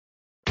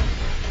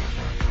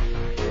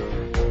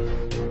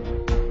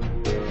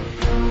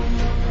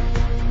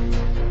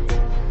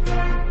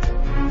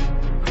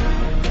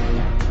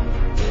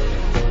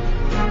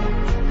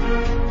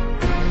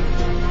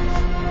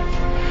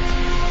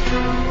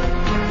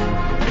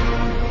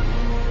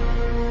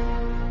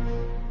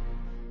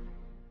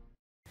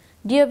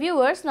Dear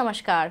viewers,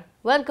 Namaskar.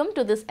 Welcome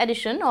to this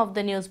edition of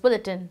the News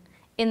Bulletin.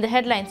 In the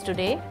headlines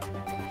today,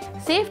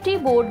 Safety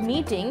Board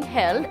meeting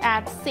held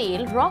at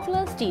SAIL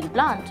Rourkela Steel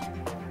Plant.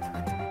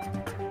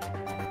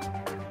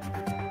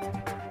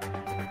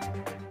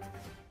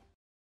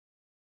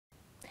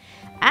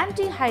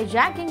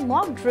 Anti-hijacking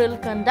mock drill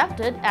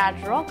conducted at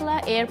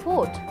Rourkela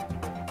Airport.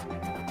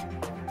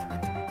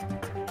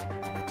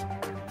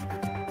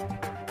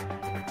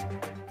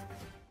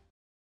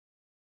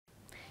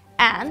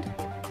 And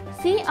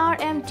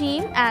CRM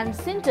team and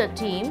Sinter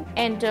team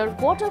enter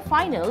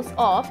quarter-finals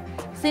of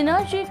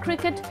Synergy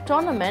Cricket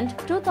Tournament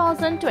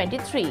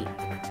 2023.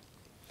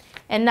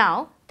 And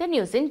now the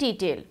news in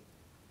detail.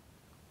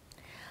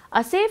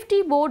 A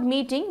safety board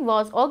meeting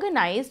was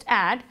organized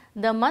at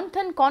the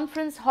Manthan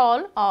Conference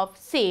Hall of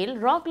SAIL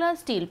Rourkela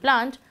Steel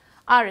Plant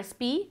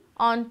RSP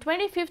on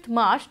 25th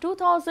March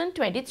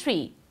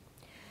 2023.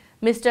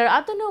 Mr.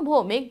 Atanu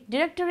Bhomik,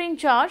 Director in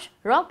Charge,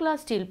 Rourkela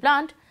Steel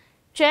Plant,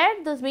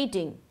 chaired this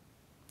meeting.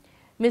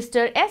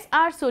 Mr.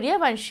 S.R.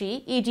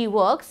 Suryavanshi, ED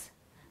Works,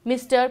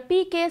 Mr.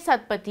 P.K.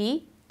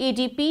 Satpathy,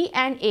 ED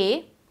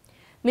P&A,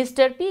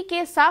 Mr.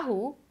 P.K.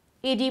 Sahu,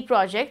 ED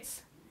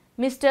Projects,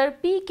 Mr.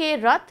 P.K.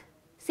 Rath,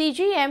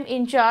 CGM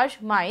in Charge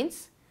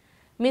Mines,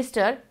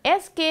 Mr.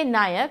 S.K.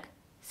 Nayak,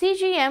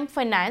 CGM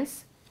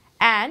Finance,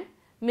 and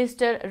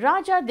Mr.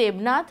 Raja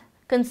Debnath,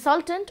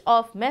 Consultant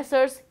of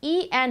Messrs.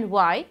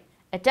 E&Y,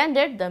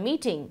 attended the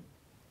meeting.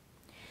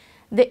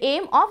 The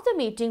aim of the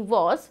meeting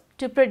was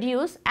to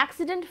produce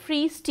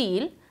accident-free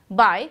steel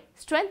by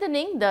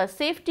strengthening the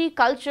safety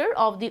culture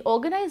of the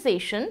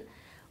organization,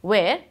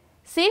 where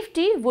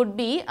safety would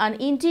be an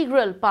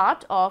integral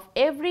part of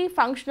every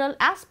functional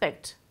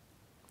aspect.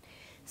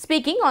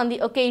 Speaking on the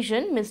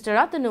occasion, Mr.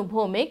 Atanu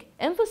Bhomik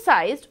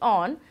emphasized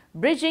on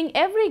bridging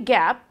every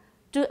gap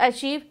to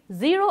achieve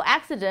zero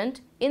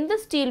accident in the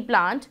steel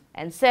plant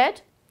and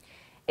said,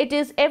 "It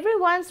is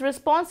everyone's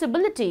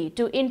responsibility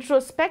to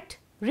introspect,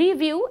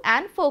 review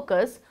and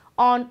focus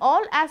on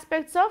all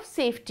aspects of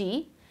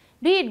safety,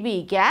 be it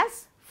be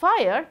gas,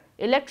 fire,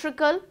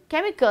 electrical,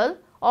 chemical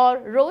or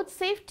road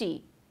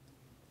safety."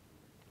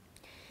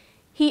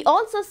 He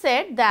also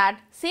said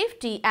that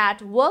safety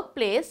at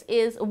workplace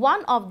is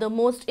one of the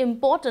most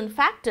important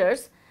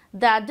factors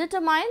that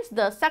determines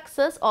the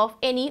success of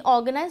any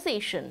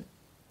organization.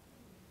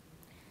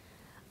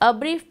 A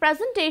brief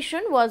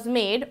presentation was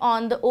made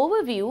on the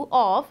overview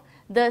of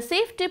the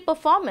safety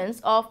performance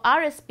of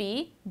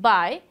RSP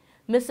by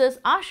Mrs.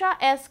 Asha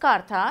S.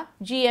 Kartha,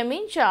 GM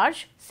in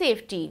Charge,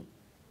 Safety.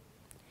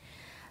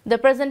 The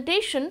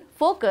presentation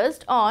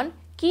focused on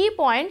key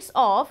points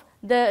of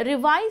the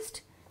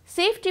revised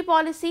safety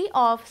policy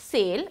of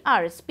SAIL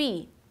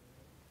RSP.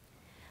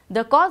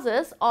 The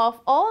causes of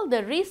all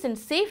the recent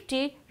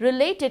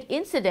safety-related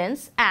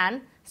incidents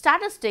and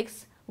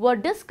statistics were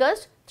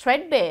discussed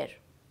threadbare.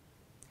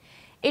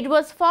 It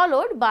was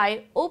followed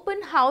by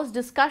open house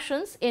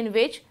discussions in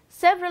which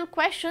several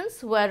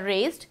questions were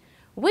raised,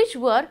 which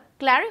were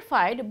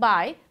clarified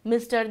by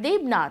Mr.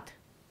 Debnath.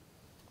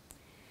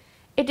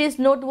 It is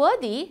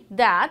noteworthy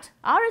that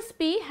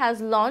RSP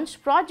has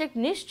launched Project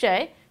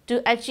Nishchay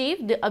to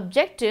achieve the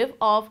objective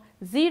of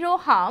zero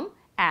harm,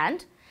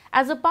 and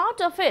as a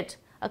part of it,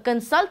 a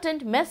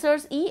consultant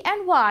Messrs.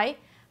 E&Y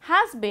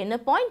has been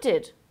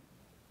appointed.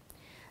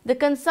 The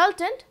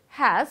consultant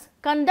has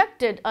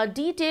conducted a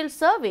detailed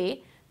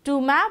survey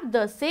to map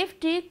the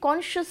safety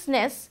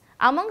consciousness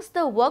amongst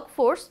the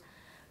workforce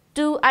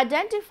to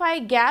identify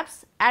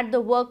gaps at the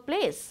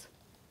workplace.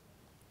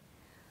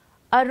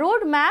 A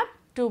roadmap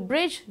to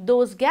bridge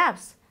those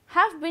gaps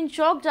have been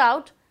chalked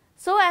out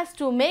so as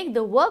to make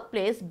the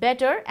workplace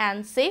better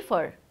and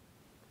safer.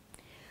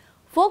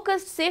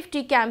 Focused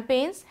safety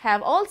campaigns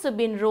have also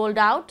been rolled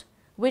out,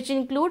 which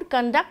include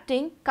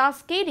conducting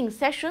cascading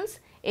sessions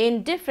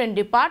in different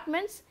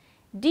departments,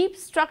 deep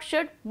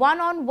structured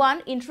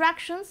one-on-one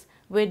interactions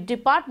with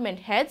department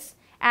heads,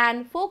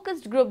 and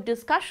focused group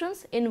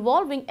discussions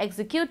involving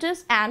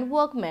executives and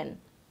workmen.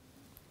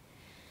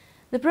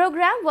 The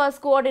program was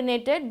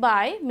coordinated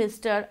by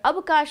Mr.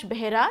 Abkash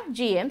Behera,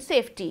 GM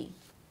Safety.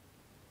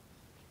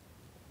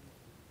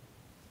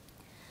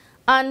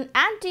 An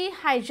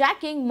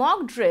anti-hijacking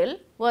mock drill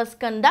was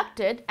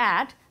conducted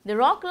at the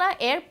Rourkela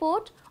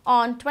Airport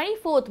on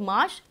 24th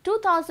March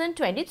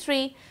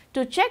 2023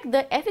 to check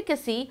the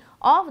efficacy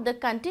of the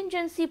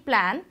contingency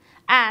plan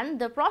and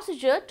the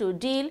procedure to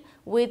deal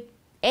with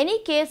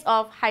any case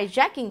of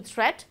hijacking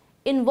threat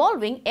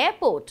involving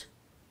airport.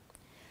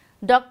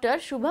 Dr.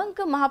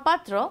 Shubhankar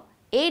Mahapatra,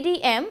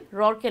 ADM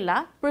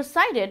Rourkela,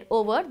 presided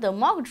over the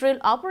mock drill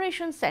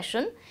operation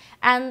session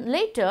and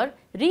later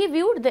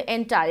reviewed the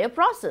entire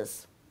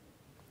process.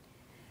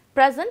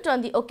 Present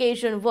on the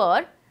occasion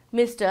were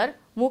Mr.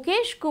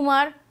 Mukesh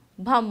Kumar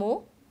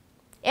Bhamu,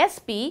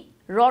 SP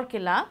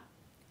Rourkela,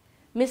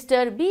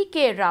 Mr.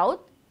 B.K. Raut,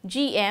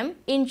 GM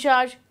in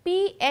charge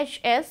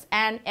PHS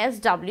and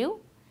SW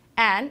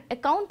and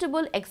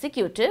accountable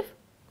executive,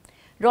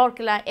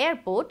 Rourkela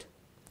Airport,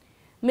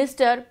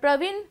 Mr.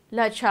 Praveen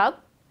Lachhab,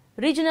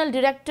 Regional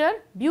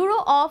Director,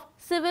 Bureau of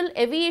Civil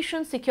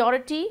Aviation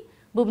Security,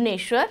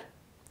 Bhubaneswar;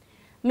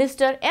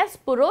 Mr. S.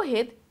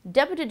 Purohit,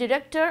 Deputy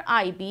Director,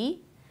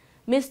 IB;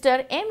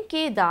 Mr. M.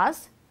 K.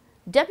 Das,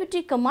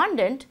 Deputy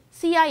Commandant,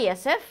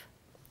 CISF;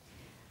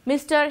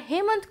 Mr.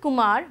 Hemant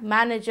Kumar,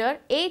 Manager,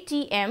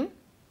 ATM;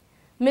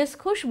 Ms.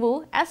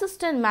 Khushbu,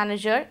 Assistant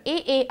Manager,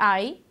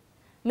 AAI;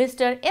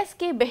 Mr. S.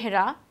 K.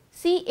 Behra,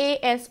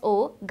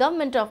 CASO,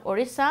 Government of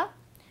Orissa;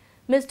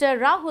 Mr.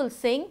 Rahul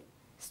Singh,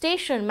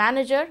 Station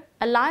Manager,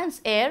 Alliance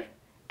Air;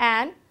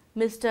 and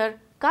Mr.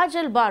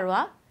 Kajal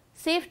Barwa,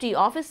 Safety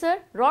Officer,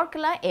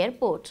 Rourkela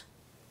Airport.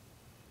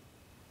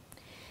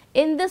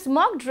 In this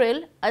mock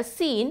drill, a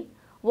scene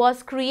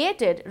was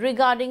created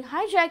regarding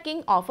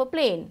hijacking of a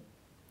plane.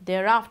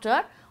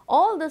 Thereafter,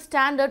 all the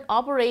standard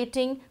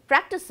operating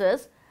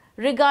practices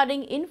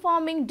regarding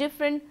informing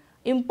different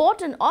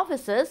important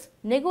officers,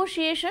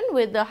 negotiation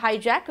with the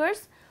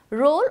hijackers,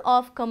 role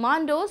of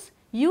commandos,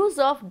 use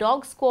of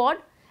dog squad,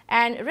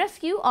 and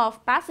rescue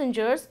of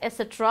passengers,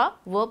 etc.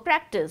 were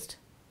practiced.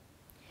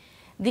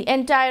 The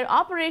entire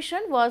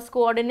operation was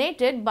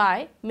coordinated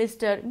by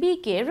Mr.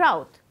 B.K.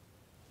 Raut.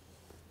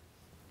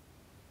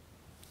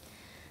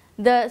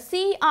 The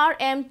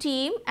CRM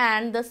team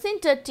and the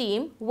Center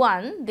team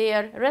won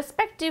their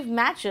respective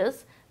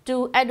matches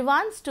to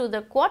advance to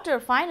the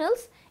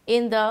quarter-finals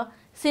in the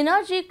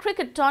Synergy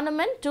Cricket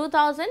Tournament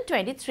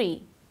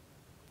 2023.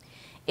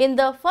 In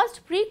the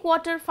first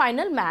pre-quarter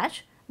final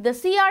match, the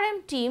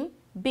CRM team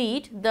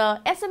beat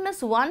the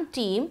SMS1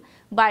 team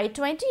by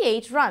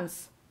 28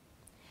 runs.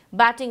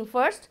 Batting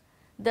first,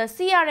 the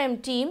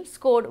CRM team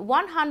scored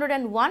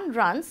 101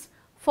 runs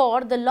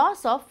for the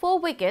loss of 4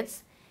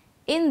 wickets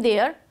in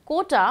their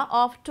quota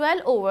of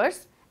 12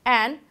 overs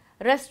and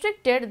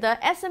restricted the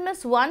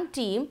SMS1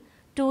 team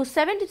to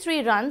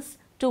 73 runs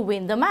to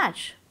win the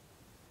match.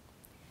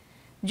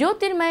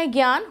 Jyotirmay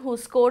Gyan, who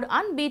scored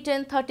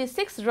unbeaten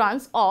 36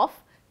 runs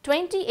off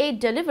 28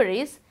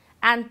 deliveries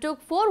and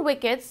took 4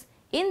 wickets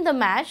in the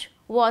match,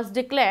 was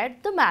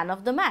declared the man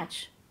of the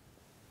match.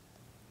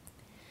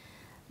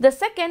 The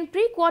second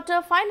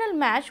pre-quarter final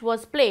match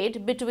was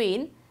played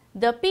between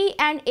the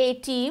P&A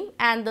team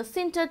and the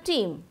Center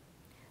team.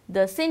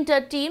 The Center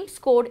team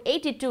scored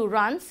 82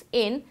 runs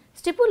in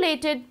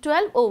stipulated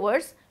 12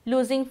 overs,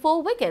 losing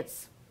 4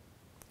 wickets.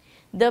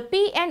 The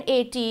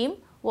P&A team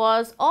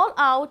was all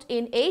out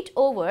in 8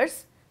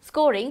 overs,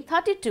 scoring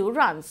 32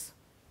 runs.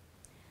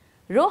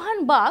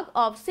 Rohan Bagh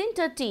of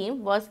Center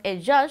team was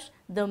adjudged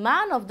the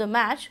man of the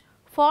match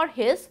for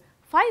his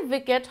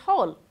 5-wicket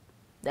haul.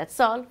 That's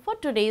all for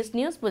today's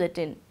news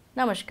bulletin.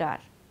 Namaskar.